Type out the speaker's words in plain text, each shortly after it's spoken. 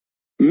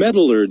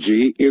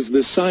Metallurgy is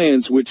the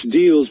science which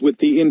deals with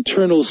the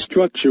internal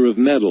structure of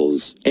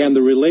metals and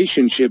the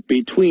relationship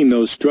between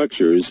those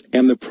structures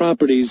and the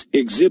properties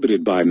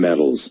exhibited by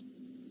metals.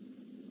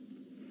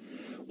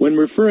 When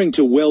referring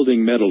to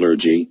welding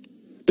metallurgy,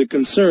 the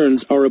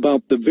concerns are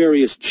about the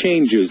various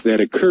changes that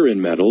occur in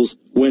metals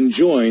when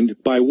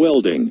joined by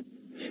welding,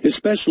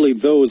 especially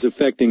those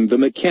affecting the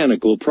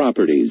mechanical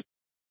properties.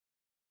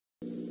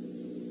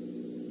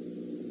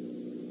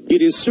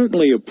 It is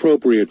certainly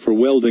appropriate for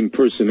welding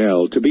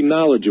personnel to be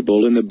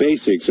knowledgeable in the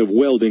basics of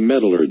welding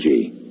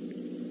metallurgy.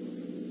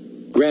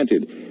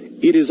 Granted,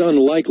 it is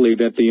unlikely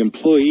that the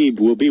employee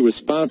will be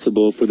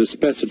responsible for the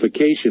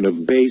specification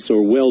of base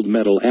or weld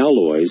metal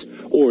alloys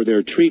or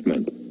their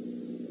treatment.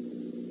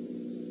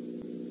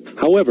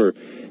 However,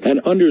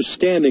 an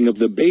understanding of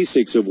the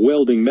basics of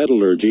welding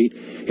metallurgy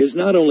is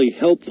not only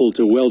helpful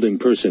to welding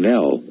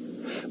personnel,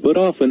 but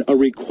often a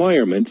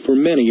requirement for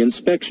many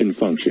inspection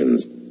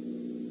functions.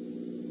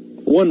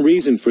 One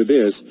reason for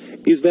this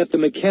is that the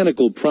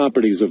mechanical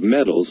properties of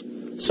metals,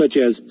 such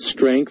as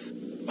strength,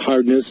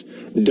 hardness,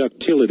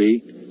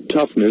 ductility,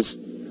 toughness,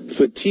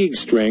 fatigue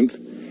strength,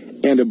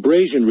 and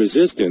abrasion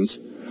resistance,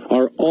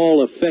 are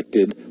all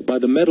affected by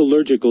the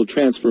metallurgical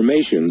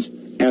transformations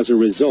as a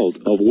result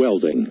of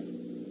welding.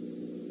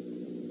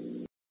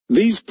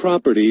 These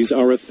properties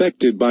are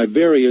affected by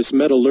various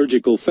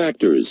metallurgical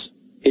factors,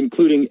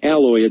 including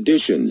alloy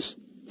additions,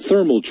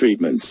 thermal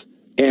treatments,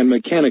 and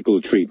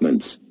mechanical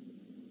treatments.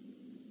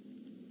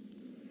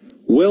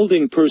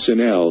 Welding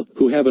personnel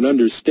who have an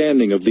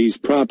understanding of these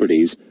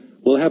properties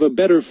will have a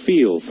better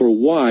feel for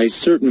why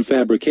certain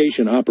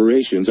fabrication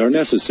operations are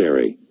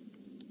necessary.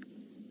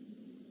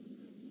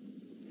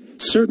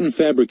 Certain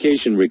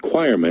fabrication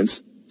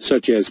requirements,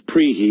 such as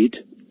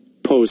preheat,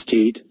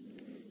 post-heat,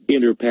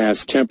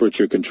 interpass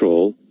temperature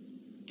control,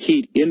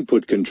 heat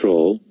input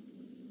control,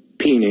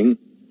 peening,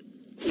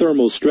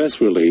 thermal stress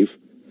relief,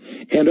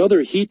 and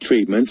other heat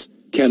treatments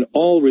can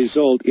all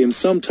result in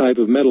some type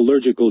of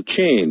metallurgical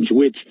change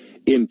which,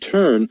 in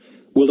turn,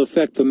 will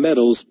affect the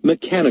metal's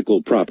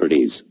mechanical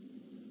properties.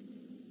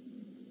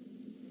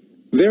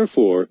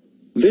 Therefore,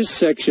 this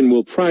section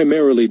will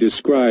primarily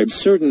describe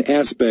certain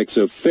aspects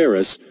of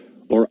ferrous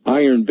or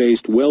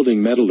iron-based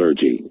welding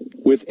metallurgy,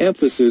 with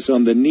emphasis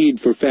on the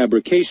need for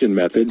fabrication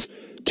methods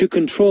to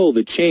control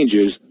the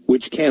changes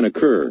which can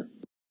occur.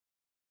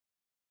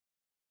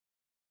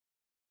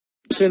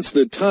 Since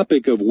the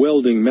topic of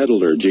welding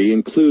metallurgy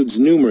includes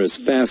numerous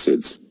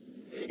facets,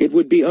 it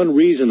would be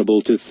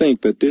unreasonable to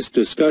think that this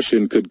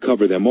discussion could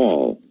cover them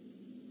all.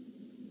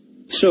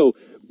 So,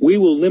 we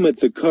will limit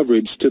the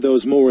coverage to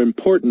those more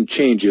important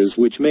changes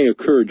which may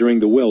occur during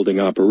the welding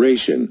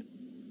operation.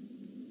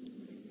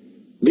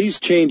 These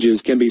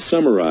changes can be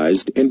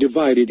summarized and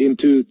divided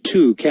into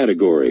two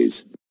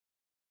categories.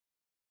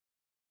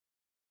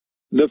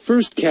 The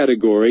first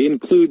category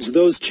includes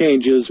those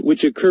changes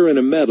which occur in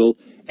a metal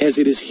as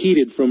it is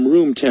heated from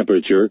room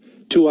temperature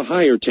to a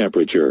higher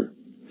temperature,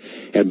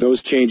 and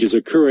those changes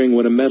occurring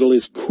when a metal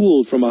is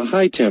cooled from a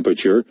high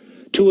temperature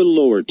to a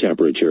lower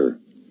temperature.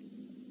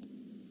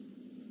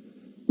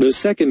 The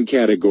second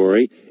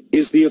category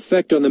is the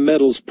effect on the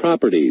metal's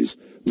properties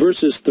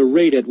versus the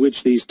rate at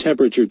which these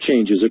temperature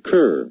changes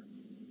occur.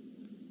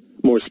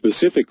 More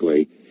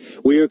specifically,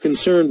 we are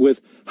concerned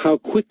with how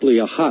quickly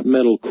a hot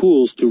metal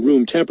cools to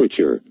room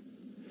temperature,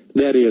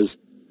 that is,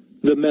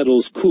 the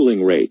metal's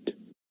cooling rate.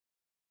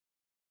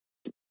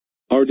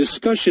 Our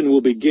discussion will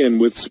begin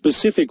with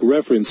specific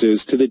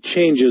references to the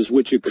changes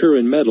which occur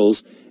in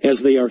metals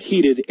as they are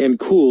heated and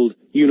cooled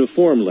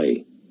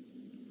uniformly.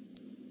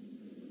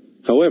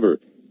 However,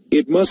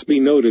 it must be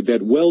noted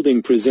that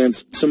welding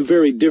presents some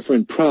very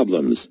different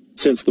problems,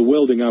 since the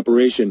welding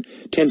operation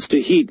tends to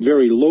heat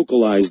very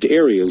localized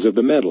areas of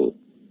the metal.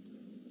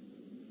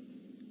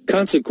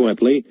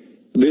 Consequently,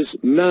 this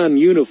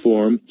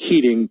non-uniform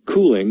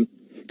heating-cooling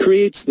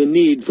creates the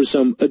need for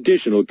some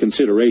additional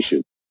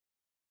consideration.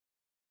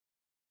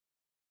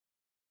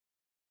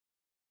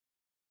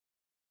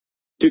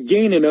 To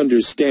gain an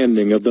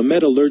understanding of the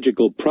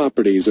metallurgical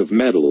properties of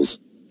metals,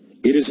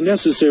 it is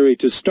necessary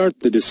to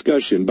start the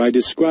discussion by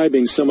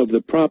describing some of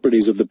the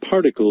properties of the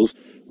particles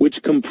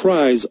which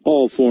comprise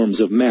all forms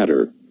of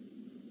matter.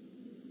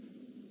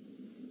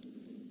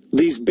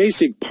 These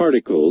basic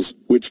particles,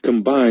 which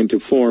combine to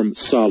form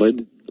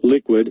solid,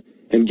 liquid,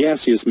 and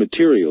gaseous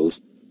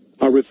materials,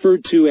 are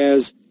referred to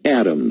as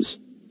atoms.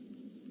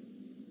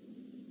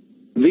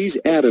 These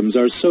atoms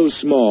are so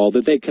small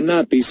that they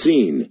cannot be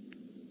seen,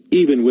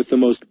 even with the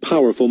most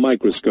powerful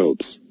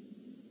microscopes.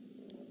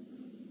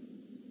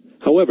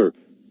 However,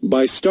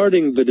 by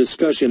starting the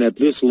discussion at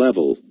this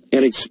level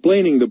and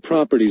explaining the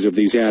properties of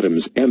these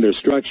atoms and their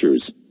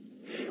structures,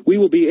 we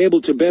will be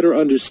able to better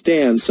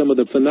understand some of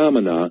the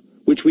phenomena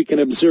which we can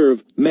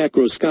observe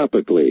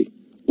macroscopically,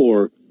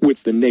 or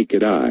with the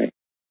naked eye.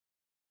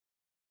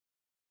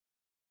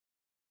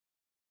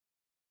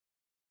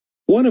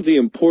 One of the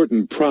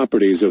important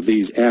properties of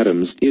these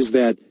atoms is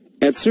that,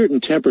 at certain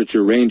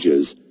temperature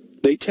ranges,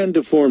 they tend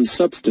to form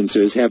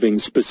substances having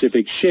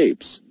specific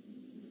shapes.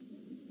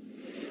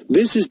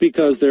 This is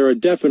because there are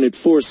definite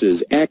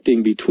forces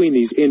acting between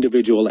these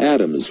individual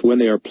atoms when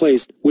they are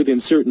placed within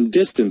certain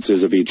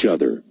distances of each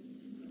other.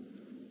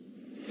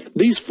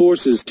 These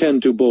forces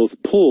tend to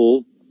both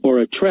pull or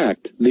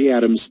attract the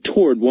atoms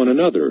toward one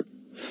another,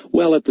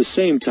 while at the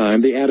same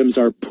time the atoms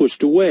are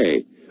pushed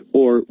away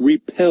or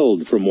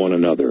repelled from one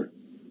another.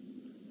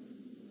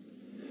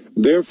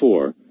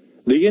 Therefore,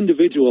 the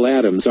individual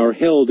atoms are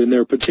held in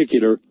their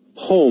particular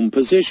home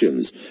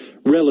positions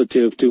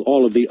relative to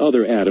all of the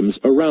other atoms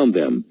around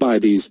them by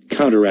these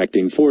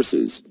counteracting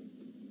forces.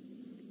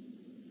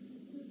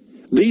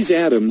 These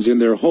atoms in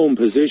their home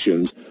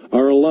positions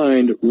are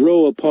aligned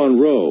row upon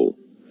row,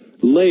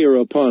 layer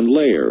upon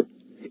layer,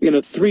 in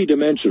a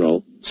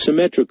three-dimensional,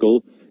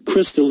 symmetrical,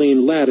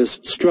 crystalline lattice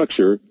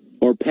structure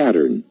or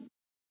pattern.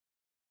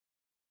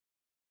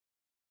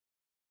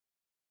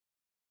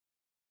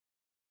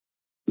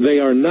 They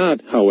are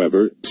not,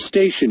 however,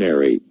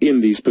 stationary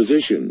in these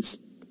positions.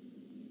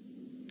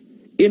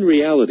 In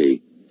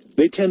reality,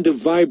 they tend to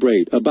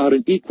vibrate about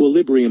an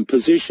equilibrium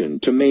position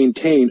to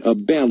maintain a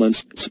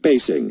balanced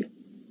spacing.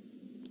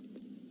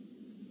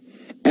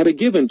 At a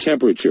given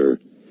temperature,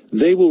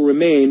 they will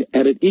remain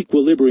at an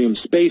equilibrium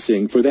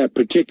spacing for that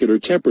particular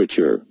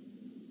temperature.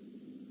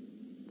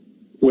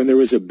 When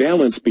there is a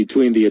balance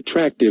between the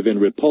attractive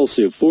and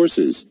repulsive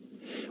forces,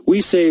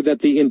 we say that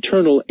the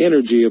internal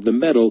energy of the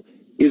metal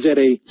is at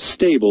a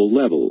stable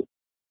level.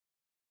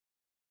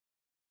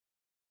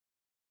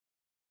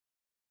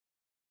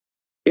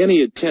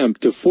 Any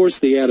attempt to force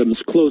the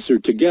atoms closer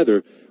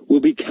together will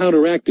be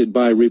counteracted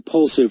by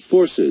repulsive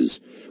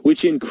forces,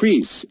 which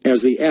increase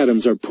as the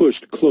atoms are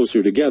pushed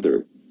closer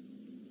together.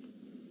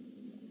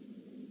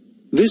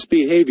 This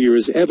behavior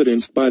is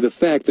evidenced by the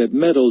fact that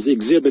metals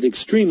exhibit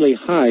extremely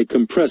high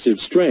compressive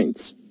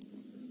strengths.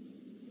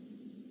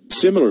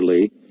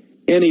 Similarly,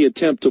 any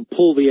attempt to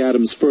pull the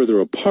atoms further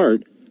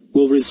apart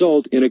will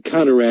result in a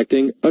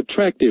counteracting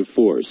attractive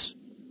force.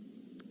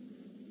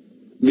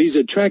 These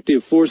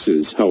attractive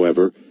forces,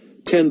 however,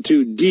 tend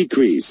to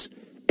decrease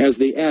as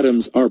the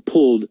atoms are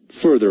pulled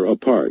further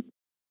apart.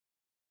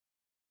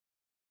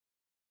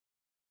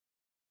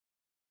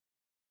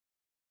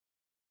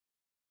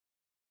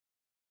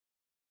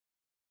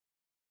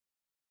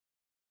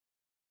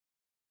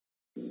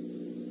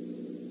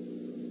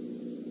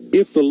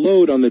 If the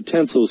load on the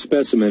tensile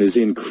specimen is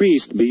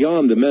increased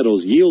beyond the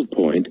metal's yield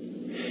point,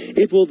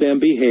 it will then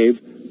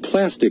behave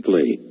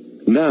plastically.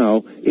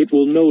 Now, it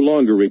will no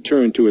longer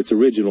return to its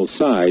original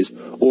size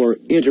or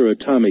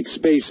interatomic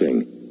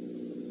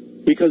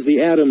spacing, because the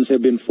atoms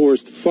have been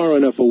forced far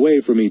enough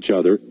away from each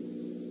other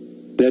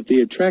that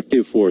the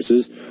attractive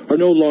forces are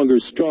no longer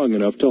strong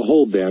enough to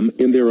hold them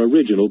in their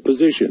original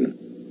position.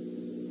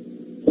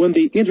 When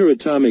the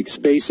interatomic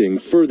spacing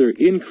further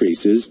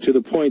increases to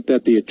the point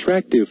that the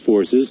attractive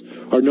forces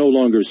are no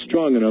longer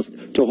strong enough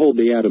to hold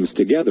the atoms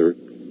together,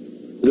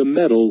 the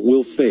metal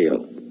will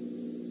fail.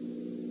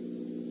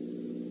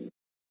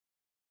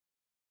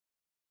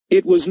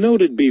 It was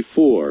noted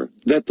before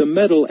that the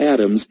metal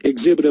atoms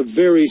exhibit a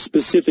very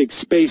specific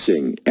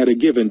spacing at a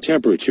given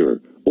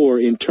temperature, or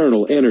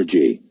internal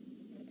energy.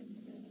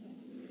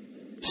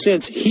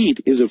 Since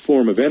heat is a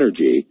form of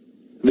energy,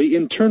 the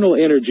internal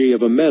energy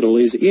of a metal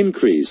is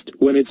increased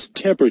when its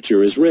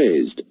temperature is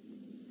raised.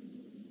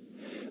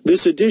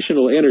 This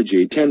additional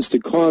energy tends to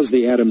cause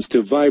the atoms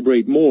to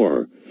vibrate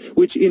more,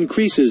 which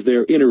increases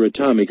their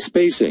interatomic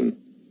spacing.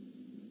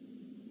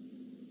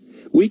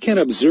 We can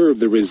observe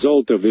the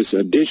result of this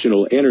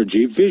additional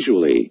energy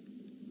visually,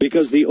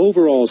 because the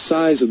overall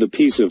size of the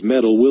piece of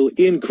metal will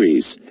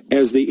increase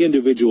as the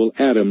individual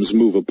atoms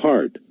move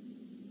apart.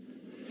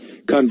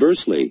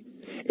 Conversely,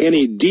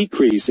 any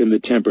decrease in the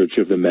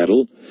temperature of the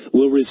metal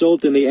will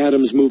result in the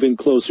atoms moving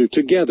closer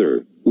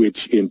together,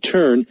 which in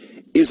turn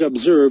is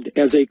observed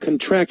as a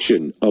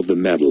contraction of the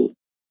metal.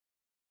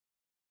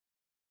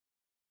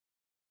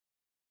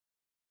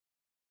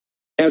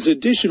 As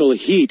additional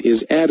heat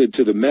is added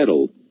to the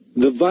metal,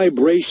 the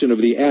vibration of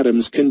the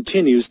atoms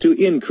continues to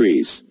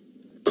increase,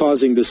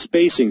 causing the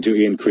spacing to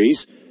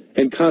increase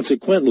and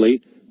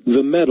consequently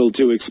the metal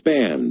to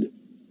expand.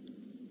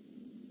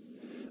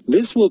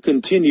 This will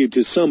continue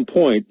to some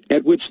point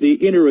at which the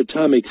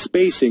interatomic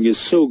spacing is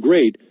so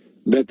great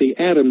that the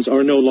atoms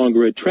are no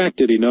longer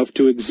attracted enough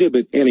to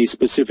exhibit any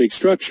specific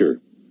structure.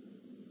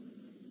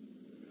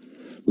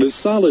 The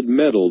solid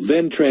metal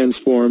then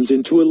transforms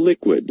into a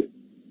liquid.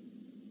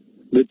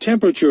 The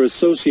temperature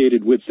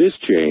associated with this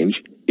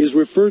change is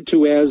referred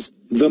to as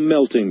the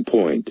melting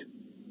point.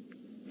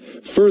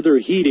 Further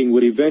heating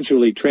would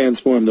eventually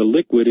transform the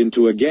liquid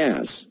into a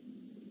gas.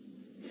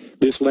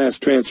 This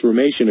last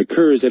transformation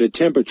occurs at a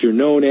temperature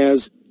known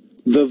as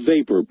the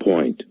vapor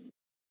point.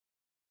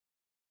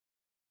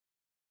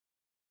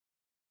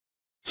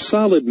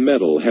 Solid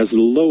metal has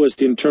the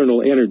lowest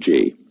internal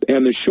energy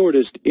and the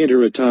shortest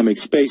interatomic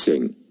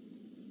spacing.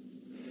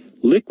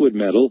 Liquid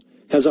metal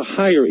has a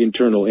higher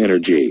internal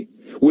energy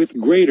with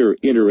greater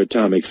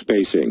interatomic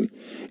spacing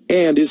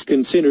and is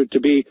considered to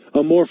be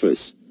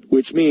amorphous,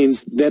 which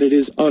means that it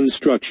is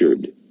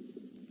unstructured.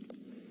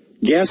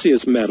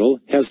 Gaseous metal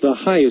has the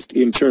highest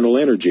internal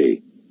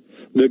energy,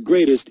 the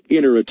greatest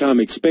inner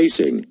atomic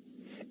spacing,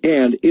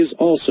 and is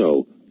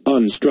also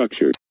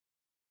unstructured.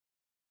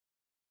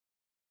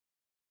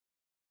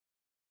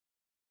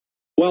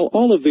 While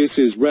all of this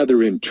is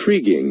rather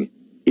intriguing,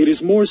 it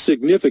is more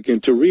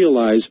significant to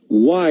realize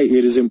why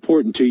it is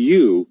important to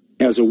you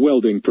as a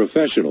welding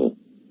professional.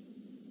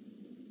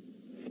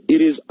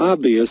 It is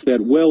obvious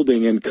that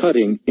welding and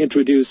cutting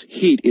introduce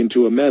heat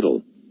into a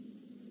metal.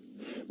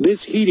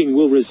 This heating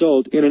will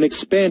result in an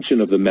expansion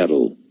of the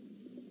metal.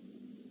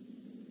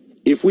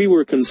 If we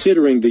were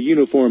considering the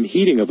uniform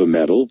heating of a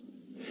metal,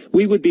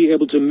 we would be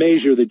able to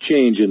measure the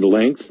change in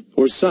length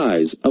or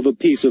size of a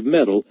piece of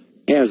metal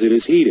as it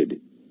is heated.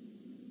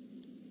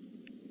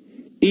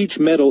 Each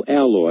metal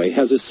alloy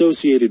has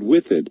associated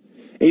with it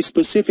a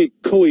specific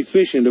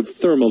coefficient of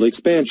thermal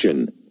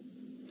expansion.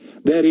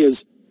 That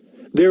is,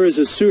 there is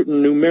a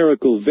certain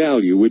numerical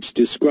value which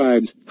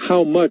describes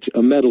how much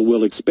a metal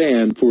will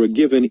expand for a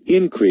given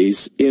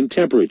increase in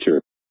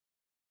temperature.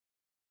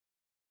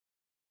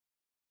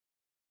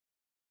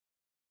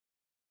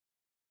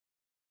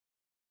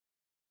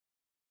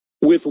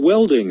 With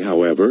welding,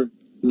 however,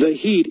 the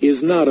heat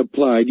is not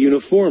applied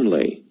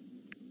uniformly.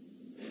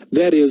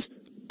 That is,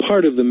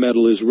 part of the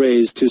metal is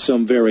raised to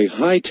some very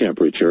high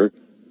temperature,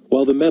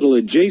 while the metal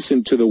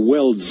adjacent to the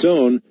weld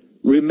zone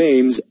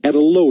remains at a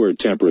lower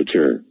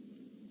temperature.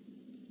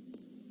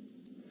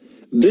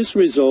 This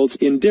results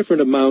in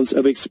different amounts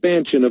of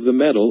expansion of the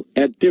metal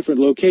at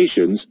different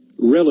locations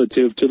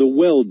relative to the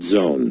weld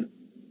zone.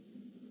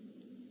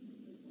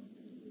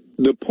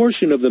 The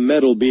portion of the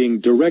metal being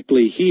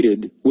directly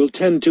heated will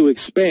tend to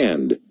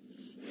expand,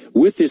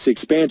 with this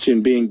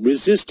expansion being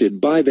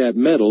resisted by that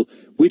metal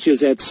which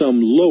is at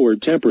some lower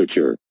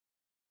temperature.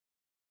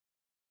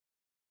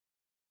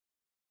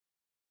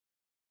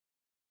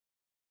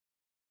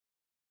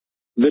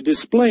 The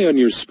display on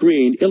your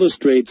screen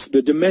illustrates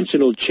the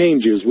dimensional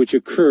changes which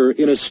occur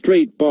in a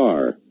straight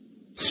bar,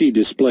 see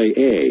display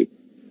A,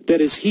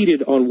 that is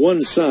heated on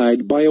one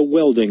side by a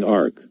welding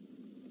arc.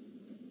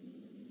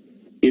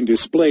 In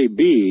display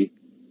B,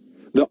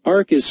 the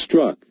arc is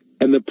struck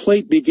and the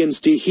plate begins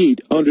to heat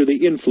under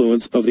the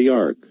influence of the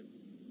arc.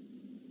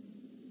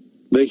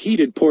 The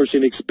heated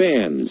portion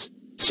expands,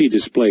 see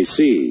display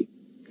C,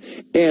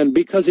 and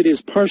because it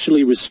is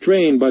partially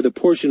restrained by the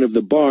portion of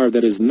the bar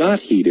that is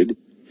not heated,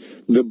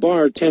 the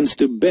bar tends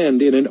to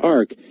bend in an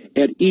arc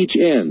at each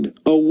end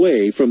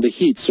away from the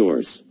heat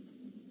source.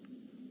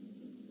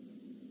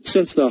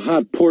 Since the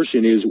hot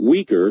portion is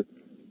weaker,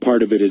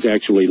 part of it is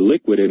actually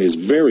liquid and is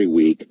very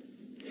weak,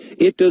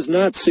 it does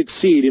not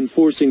succeed in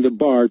forcing the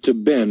bar to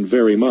bend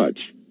very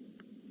much.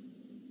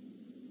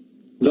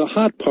 The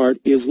hot part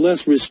is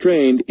less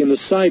restrained in the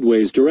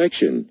sideways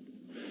direction,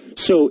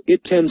 so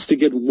it tends to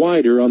get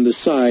wider on the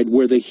side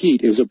where the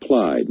heat is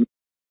applied.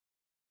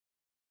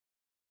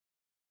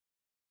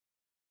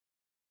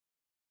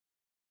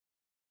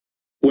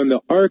 When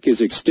the arc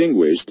is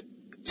extinguished,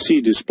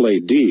 see display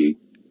D,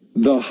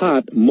 the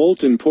hot,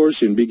 molten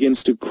portion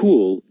begins to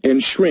cool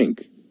and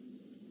shrink.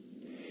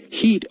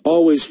 Heat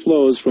always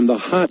flows from the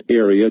hot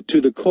area to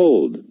the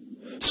cold,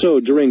 so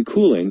during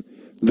cooling,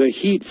 the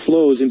heat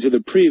flows into the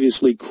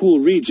previously cool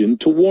region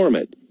to warm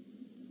it.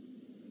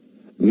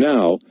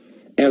 Now,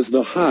 as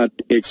the hot,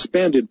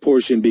 expanded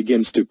portion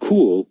begins to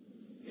cool,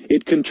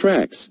 it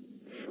contracts,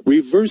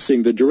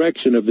 reversing the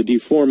direction of the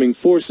deforming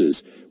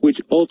forces,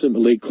 which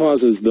ultimately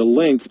causes the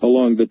length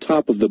along the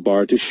top of the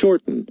bar to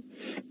shorten,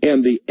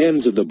 and the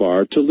ends of the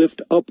bar to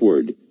lift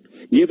upward,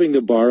 giving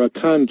the bar a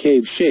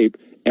concave shape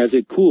as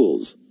it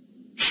cools,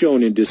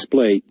 shown in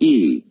display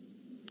E.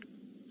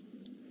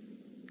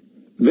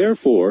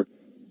 Therefore,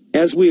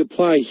 as we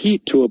apply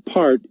heat to a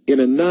part in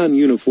a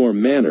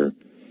non-uniform manner,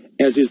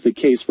 as is the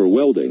case for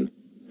welding,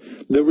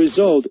 the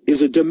result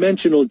is a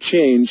dimensional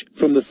change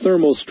from the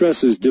thermal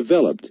stresses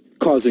developed,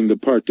 causing the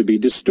part to be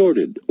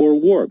distorted or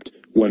warped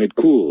when it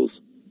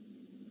cools.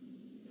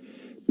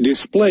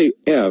 Display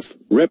F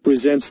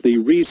represents the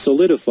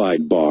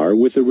resolidified bar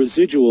with the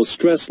residual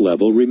stress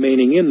level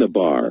remaining in the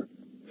bar,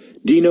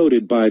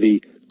 denoted by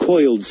the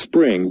coiled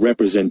spring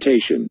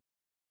representation.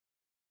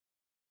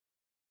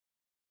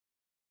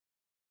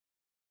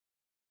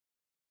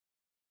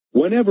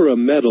 Whenever a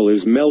metal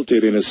is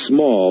melted in a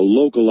small,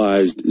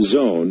 localized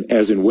zone,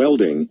 as in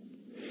welding,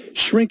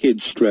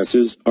 shrinkage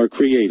stresses are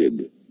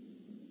created.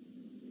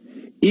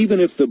 Even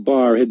if the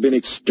bar had been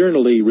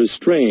externally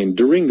restrained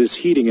during this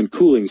heating and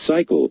cooling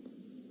cycle,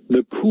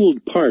 the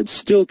cooled part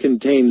still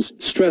contains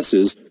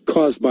stresses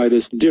caused by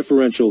this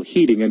differential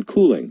heating and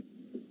cooling.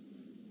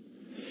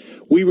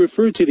 We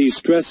refer to these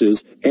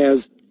stresses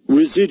as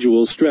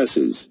residual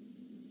stresses.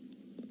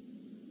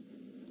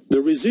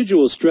 The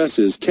residual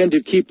stresses tend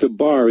to keep the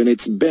bar in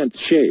its bent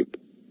shape.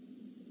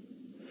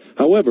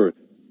 However,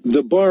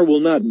 the bar will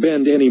not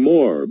bend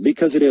anymore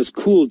because it has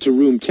cooled to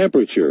room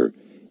temperature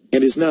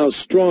and is now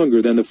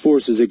stronger than the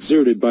forces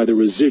exerted by the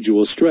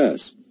residual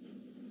stress.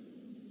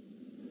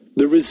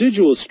 The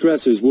residual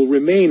stresses will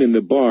remain in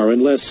the bar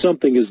unless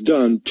something is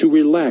done to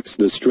relax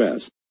the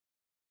stress.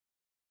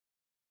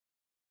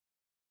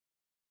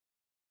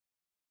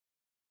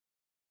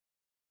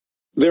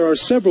 There are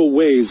several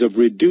ways of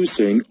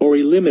reducing or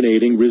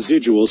eliminating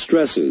residual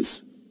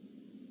stresses.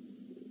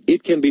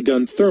 It can be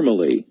done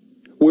thermally,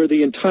 where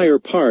the entire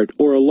part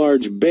or a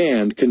large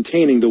band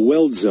containing the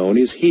weld zone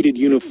is heated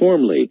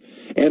uniformly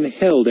and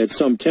held at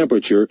some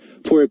temperature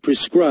for a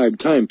prescribed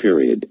time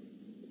period.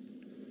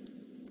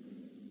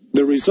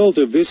 The result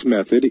of this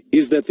method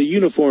is that the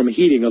uniform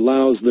heating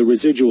allows the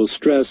residual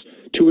stress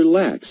to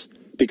relax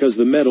because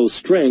the metal's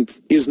strength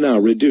is now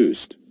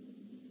reduced.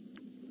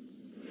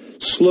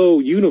 Slow,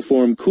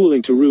 uniform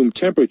cooling to room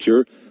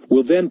temperature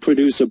will then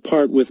produce a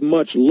part with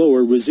much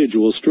lower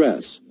residual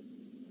stress.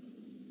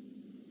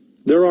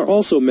 There are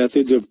also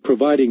methods of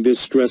providing this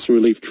stress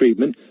relief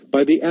treatment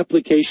by the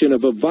application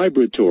of a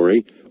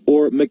vibratory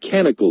or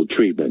mechanical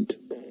treatment.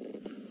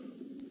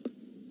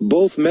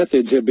 Both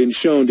methods have been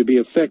shown to be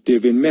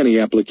effective in many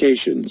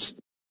applications.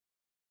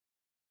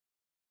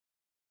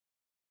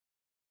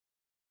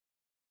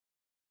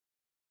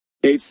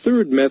 A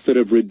third method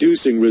of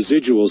reducing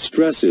residual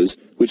stresses,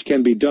 which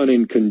can be done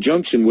in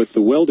conjunction with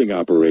the welding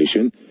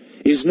operation,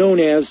 is known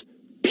as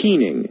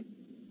peening.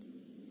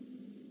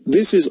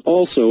 This is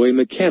also a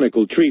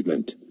mechanical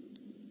treatment.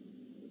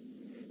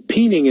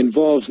 Peening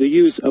involves the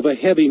use of a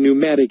heavy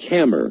pneumatic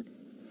hammer,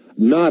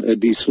 not a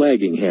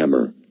deslagging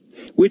hammer,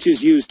 which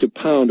is used to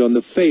pound on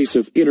the face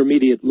of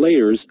intermediate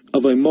layers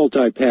of a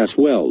multi-pass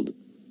weld.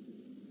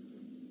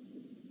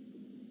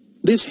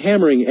 This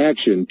hammering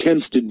action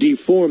tends to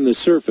deform the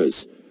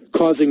surface,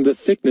 causing the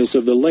thickness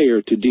of the layer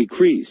to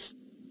decrease.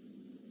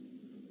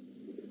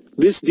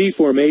 This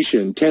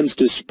deformation tends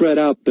to spread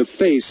out the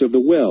face of the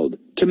weld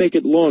to make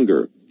it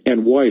longer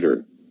and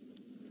wider.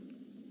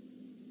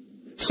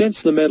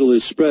 Since the metal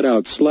is spread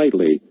out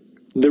slightly,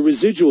 the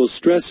residual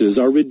stresses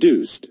are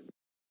reduced.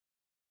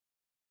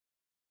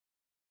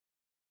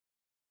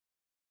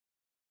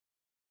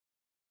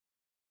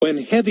 When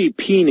heavy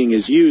peening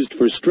is used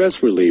for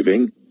stress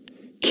relieving,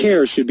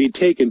 care should be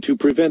taken to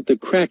prevent the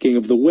cracking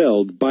of the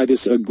weld by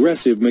this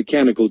aggressive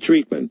mechanical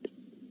treatment.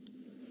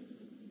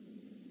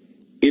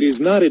 It is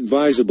not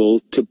advisable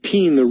to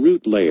peen the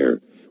root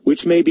layer,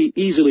 which may be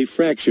easily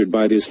fractured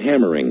by this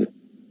hammering.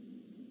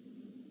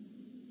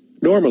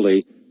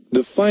 Normally,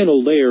 the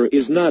final layer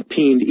is not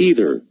peened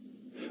either,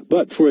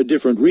 but for a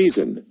different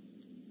reason.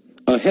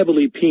 A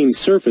heavily peened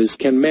surface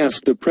can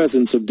mask the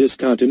presence of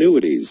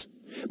discontinuities,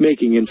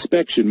 making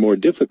inspection more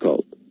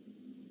difficult.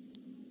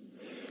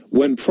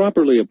 When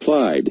properly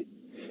applied,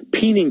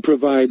 peening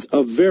provides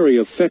a very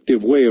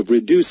effective way of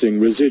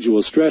reducing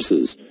residual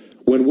stresses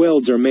when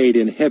welds are made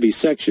in heavy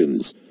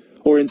sections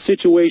or in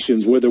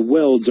situations where the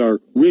welds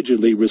are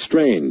rigidly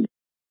restrained.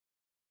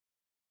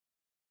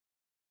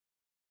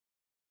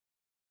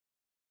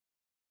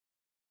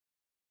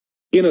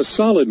 In a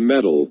solid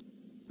metal,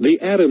 the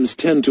atoms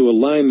tend to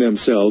align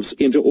themselves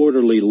into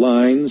orderly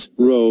lines,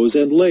 rows,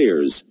 and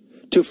layers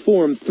to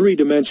form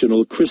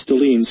three-dimensional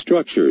crystalline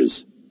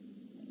structures.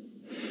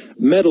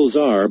 Metals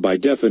are, by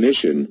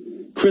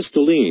definition,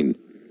 crystalline,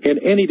 and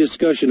any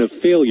discussion of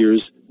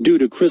failures due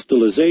to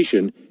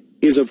crystallization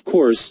is, of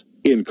course,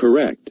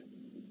 incorrect.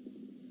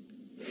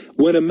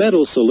 When a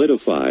metal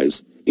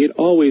solidifies, it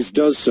always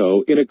does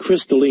so in a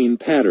crystalline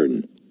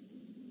pattern.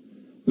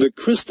 The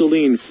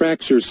crystalline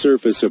fracture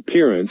surface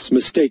appearance,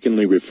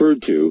 mistakenly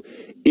referred to,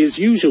 is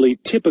usually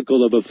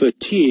typical of a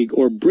fatigue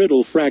or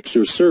brittle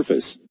fracture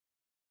surface.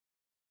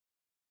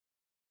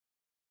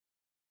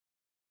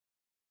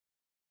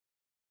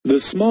 The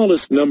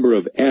smallest number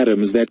of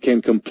atoms that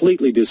can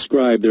completely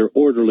describe their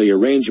orderly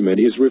arrangement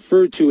is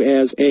referred to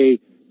as a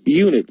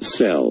unit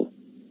cell.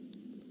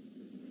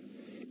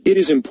 It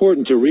is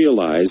important to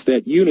realize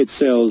that unit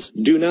cells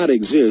do not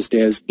exist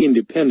as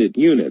independent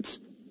units,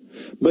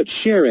 but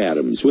share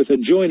atoms with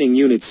adjoining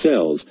unit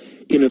cells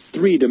in a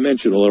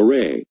three-dimensional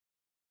array.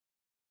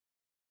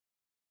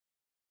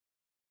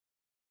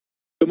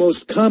 The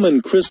most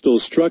common crystal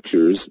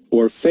structures,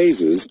 or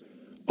phases,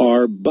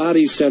 are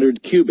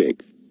body-centered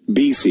cubic,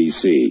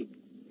 BCC,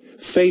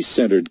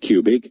 face-centered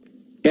cubic,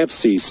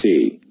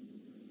 FCC,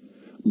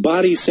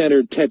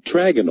 body-centered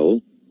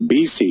tetragonal,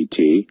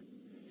 BCT,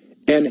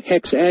 and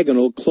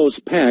hexagonal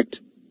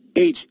close-packed,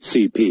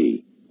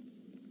 HCP.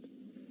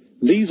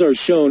 These are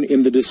shown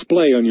in the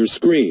display on your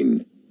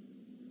screen.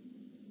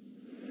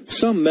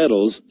 Some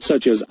metals,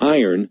 such as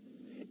iron,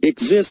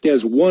 exist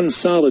as one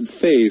solid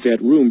phase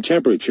at room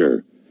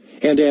temperature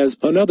and as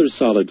another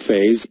solid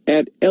phase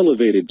at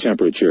elevated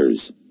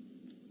temperatures.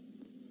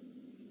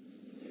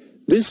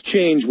 This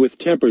change with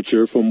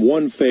temperature from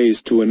one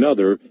phase to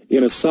another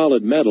in a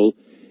solid metal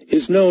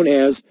is known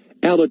as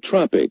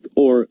allotropic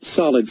or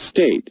solid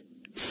state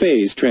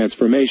phase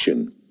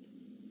transformation.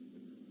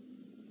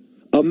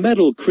 A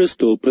metal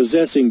crystal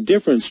possessing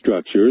different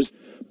structures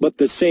but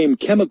the same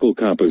chemical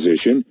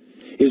composition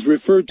is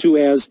referred to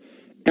as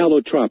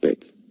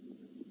allotropic.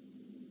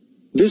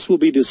 This will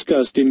be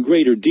discussed in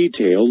greater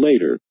detail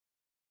later.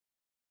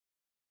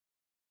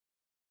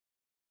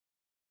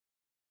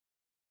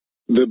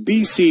 The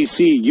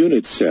BCC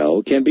unit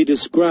cell can be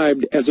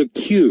described as a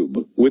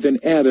cube with an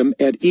atom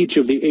at each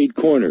of the 8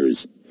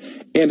 corners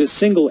and a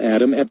single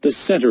atom at the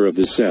center of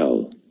the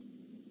cell.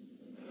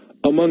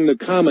 Among the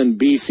common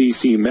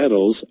BCC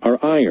metals are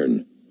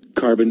iron,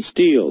 carbon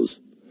steels,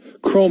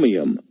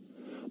 chromium,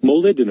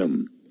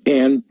 molybdenum,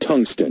 and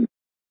tungsten.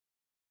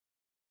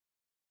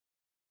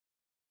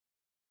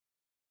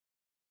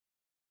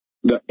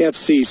 The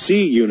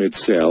FCC unit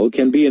cell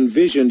can be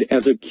envisioned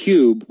as a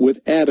cube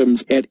with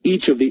atoms at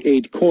each of the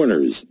 8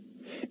 corners,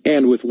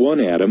 and with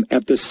one atom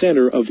at the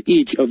center of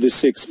each of the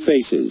 6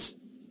 faces.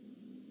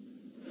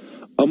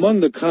 Among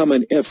the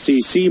common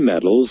FCC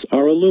metals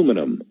are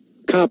aluminum,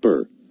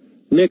 copper,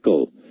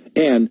 nickel,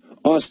 and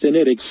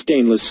austenitic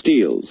stainless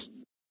steels.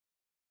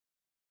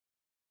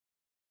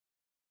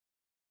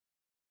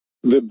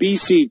 The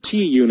BCT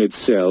unit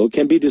cell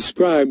can be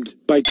described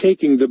by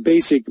taking the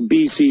basic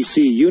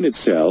BCC unit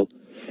cell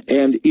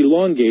and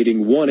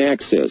elongating one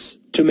axis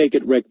to make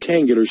it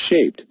rectangular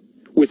shaped,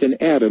 with an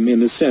atom in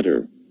the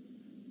center.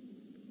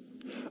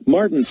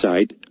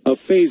 Martensite, a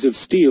phase of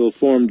steel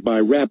formed by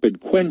rapid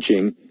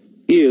quenching,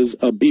 is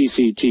a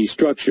BCT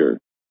structure.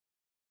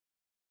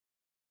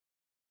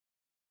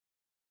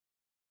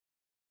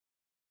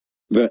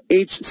 The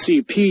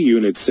HCP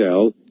unit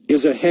cell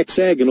is a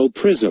hexagonal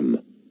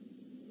prism.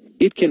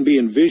 It can be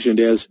envisioned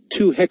as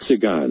 2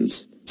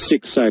 hexagons,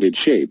 6-sided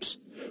shapes,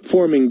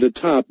 forming the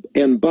top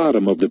and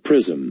bottom of the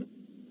prism.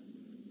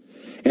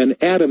 An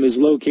atom is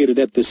located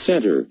at the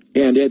center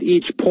and at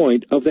each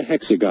point of the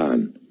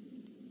hexagon.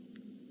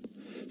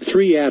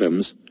 3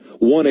 atoms,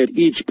 one at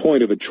each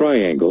point of a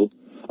triangle,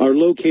 are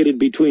located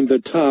between the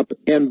top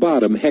and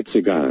bottom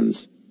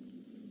hexagons.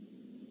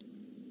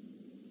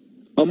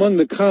 Among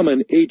the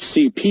common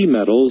HCP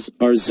metals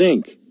are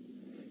zinc,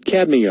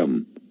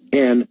 cadmium,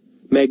 and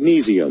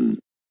magnesium.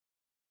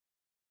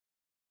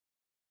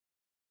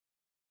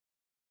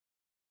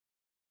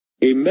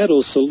 A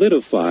metal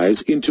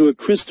solidifies into a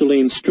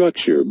crystalline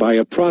structure by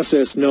a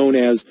process known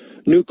as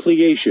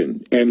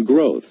nucleation and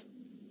growth.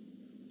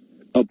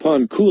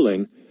 Upon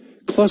cooling,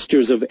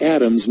 clusters of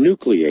atoms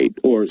nucleate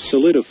or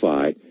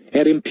solidify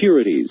at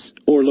impurities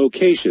or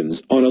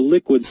locations on a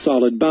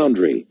liquid-solid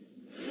boundary,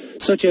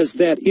 such as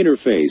that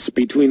interface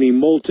between the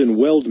molten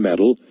weld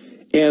metal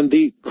and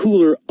the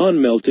cooler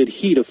unmelted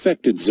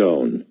heat-affected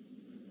zone.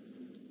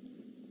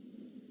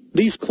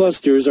 These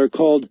clusters are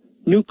called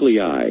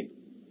nuclei,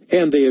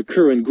 and they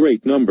occur in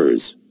great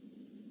numbers.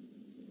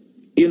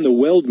 In the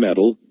weld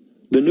metal,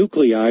 the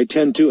nuclei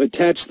tend to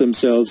attach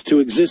themselves to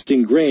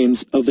existing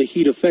grains of the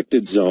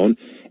heat-affected zone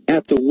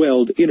at the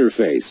weld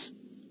interface.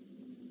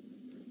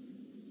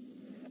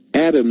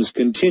 Atoms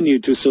continue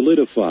to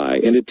solidify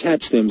and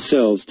attach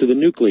themselves to the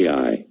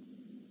nuclei.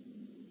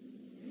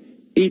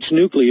 Each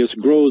nucleus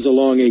grows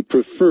along a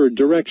preferred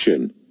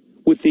direction,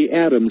 with the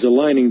atoms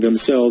aligning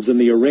themselves in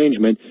the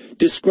arrangement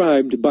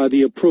described by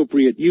the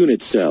appropriate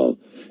unit cell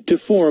to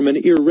form an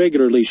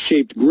irregularly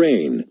shaped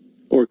grain,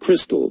 or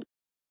crystal.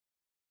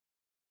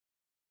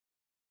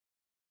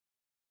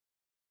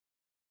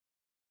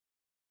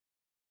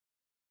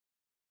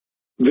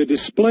 The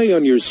display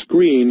on your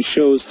screen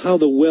shows how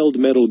the weld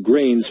metal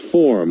grains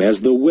form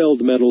as the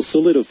weld metal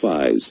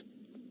solidifies.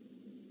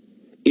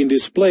 In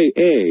display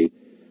A,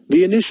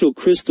 the initial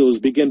crystals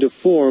begin to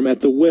form at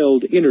the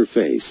weld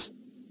interface.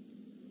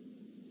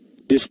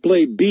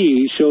 Display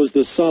B shows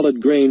the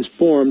solid grains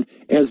formed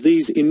as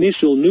these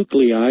initial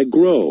nuclei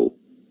grow.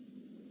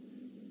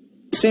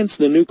 Since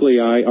the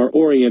nuclei are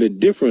oriented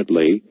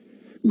differently,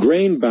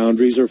 grain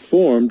boundaries are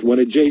formed when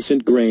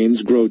adjacent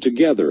grains grow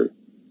together.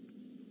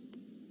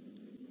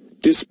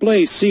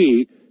 Display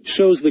C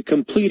shows the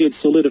completed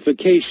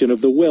solidification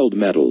of the weld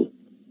metal.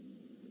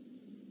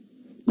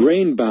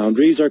 Grain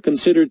boundaries are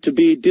considered to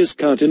be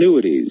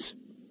discontinuities,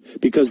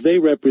 because they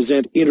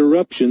represent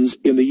interruptions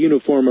in the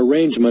uniform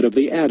arrangement of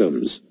the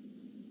atoms.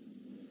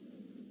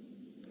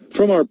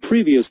 From our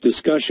previous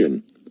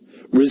discussion,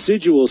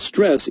 residual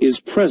stress is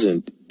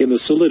present in the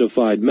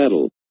solidified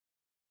metal.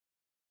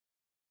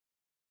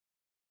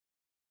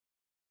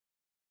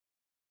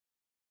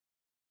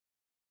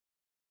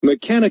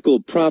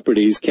 Mechanical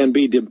properties can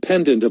be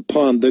dependent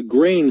upon the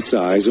grain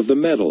size of the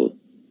metal.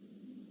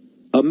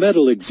 A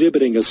metal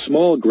exhibiting a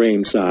small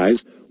grain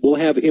size will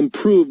have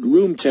improved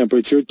room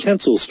temperature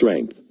tensile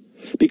strength,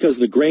 because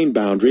the grain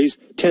boundaries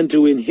tend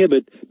to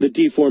inhibit the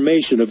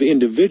deformation of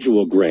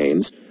individual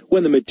grains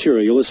when the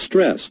material is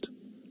stressed.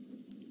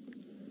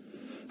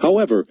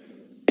 However,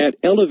 at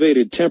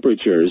elevated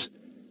temperatures,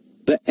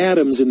 the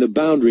atoms in the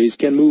boundaries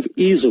can move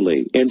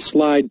easily and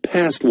slide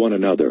past one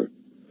another,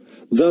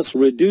 thus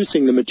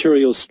reducing the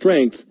material's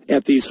strength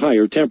at these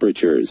higher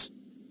temperatures.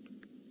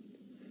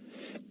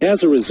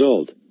 As a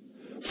result,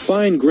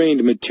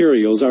 fine-grained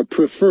materials are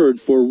preferred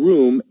for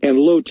room and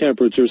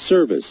low-temperature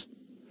service,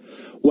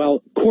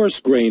 while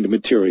coarse-grained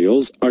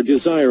materials are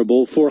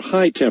desirable for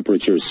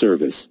high-temperature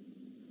service.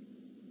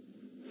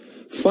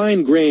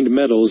 Fine-grained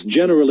metals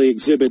generally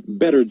exhibit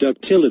better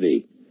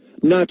ductility,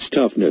 notch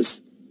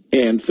toughness,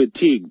 and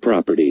fatigue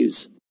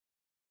properties.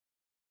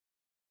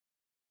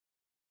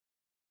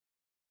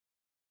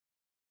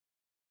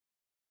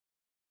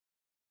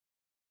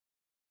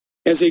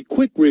 As a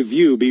quick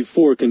review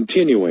before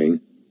continuing,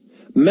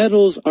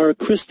 metals are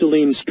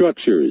crystalline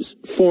structures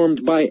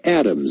formed by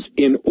atoms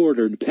in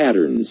ordered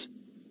patterns.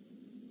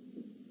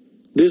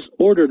 This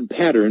ordered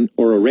pattern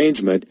or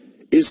arrangement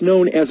is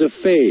known as a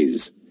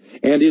phase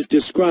and is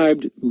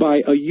described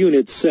by a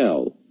unit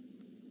cell.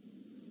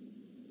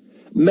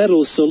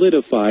 Metals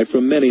solidify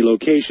from many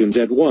locations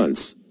at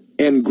once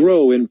and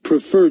grow in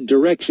preferred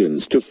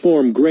directions to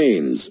form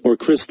grains or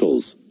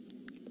crystals.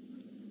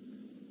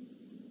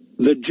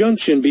 The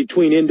junction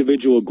between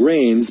individual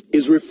grains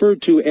is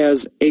referred to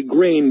as a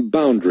grain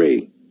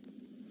boundary.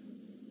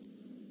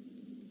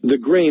 The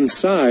grain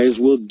size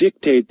will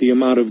dictate the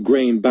amount of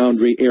grain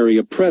boundary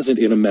area present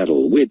in a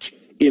metal, which,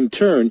 in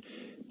turn,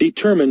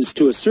 determines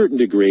to a certain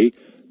degree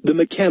the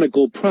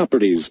mechanical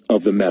properties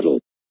of the metal.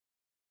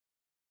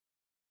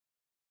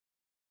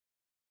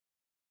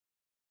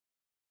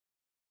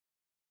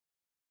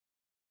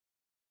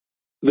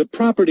 The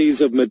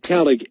properties of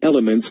metallic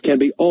elements can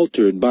be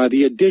altered by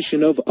the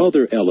addition of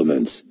other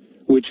elements,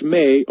 which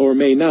may or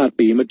may not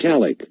be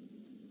metallic.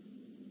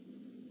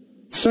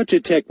 Such a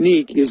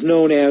technique is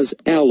known as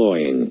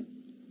alloying.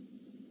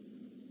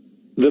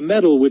 The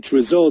metal which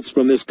results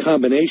from this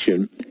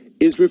combination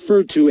is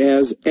referred to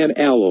as an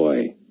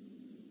alloy.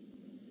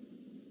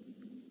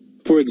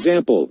 For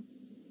example,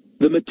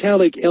 the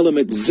metallic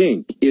element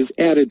zinc is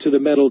added to the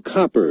metal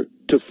copper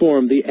to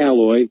form the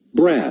alloy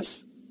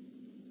brass.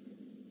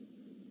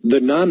 The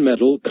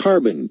nonmetal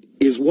carbon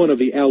is one of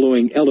the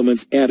alloying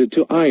elements added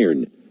to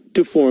iron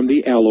to form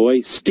the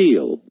alloy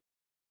steel.